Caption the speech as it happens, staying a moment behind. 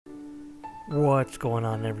What's going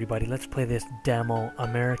on, everybody? Let's play this demo,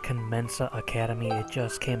 American Mensa Academy. It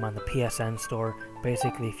just came on the PSN store.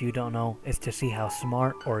 Basically, if you don't know, it's to see how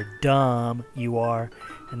smart or dumb you are.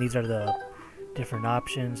 And these are the different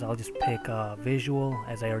options. I'll just pick visual,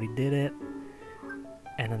 as I already did it.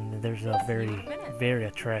 And then there's a very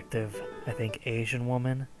attractive, I think, Asian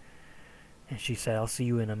woman. And she said, "I'll see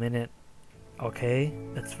you in a minute." Okay,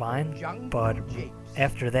 that's fine. But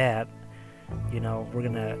after that, you know, we're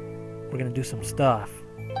gonna do some stuff.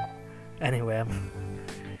 Anyway,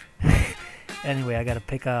 anyway, I gotta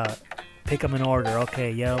pick them in order.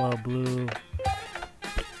 Okay, yellow, blue,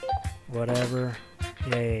 whatever.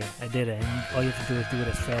 Yay, I did it. And all you have to do is do it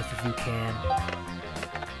as fast as you can.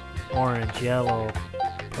 Orange, yellow,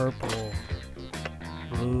 purple,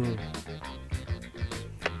 blue.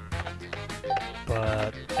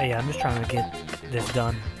 But yeah, I'm just trying to get this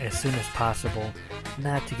done as soon as possible.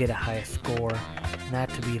 Not to get a high score, not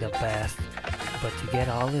to be the best, but to get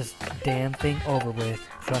all this damn thing over with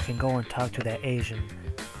so I can go and talk to that Asian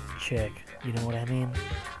chick. You know what I mean?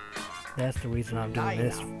 That's the reason I'm doing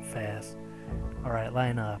this fast. Alright,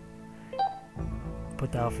 line up.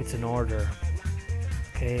 Put the outfits in order.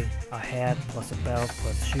 Okay, a hat plus a belt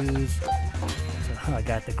plus shoes. So I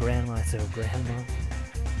got the grandma. I said grandma.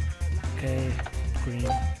 Okay, green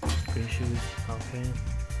shoes. Okay.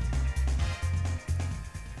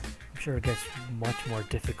 I'm sure it gets much more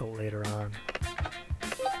difficult later on.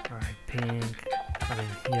 Alright, pink,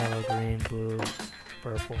 yellow, green, blue,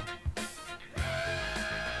 purple.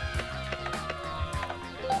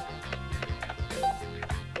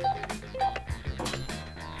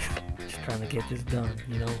 Just trying to get this done,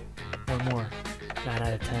 you know? One more. 9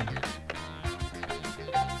 out of 10.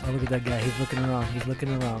 Oh, look at that guy. He's looking around. He's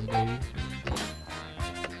looking around, baby.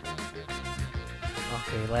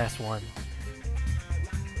 Okay, last one.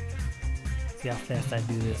 See how fast I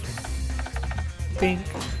do this one. Bink.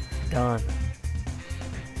 Done.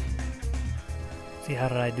 See, how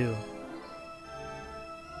did I do?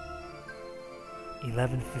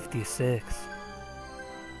 11:56.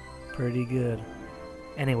 Pretty good.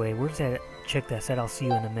 Anyway, where's that chick that said I'll see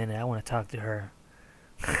you in a minute? I want to talk to her.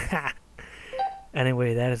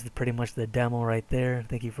 Anyway, that is pretty much the demo right there.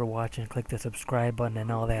 Thank you for watching. Click the subscribe button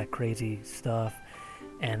and all that crazy stuff.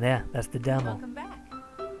 And yeah, that's the demo. Welcome back.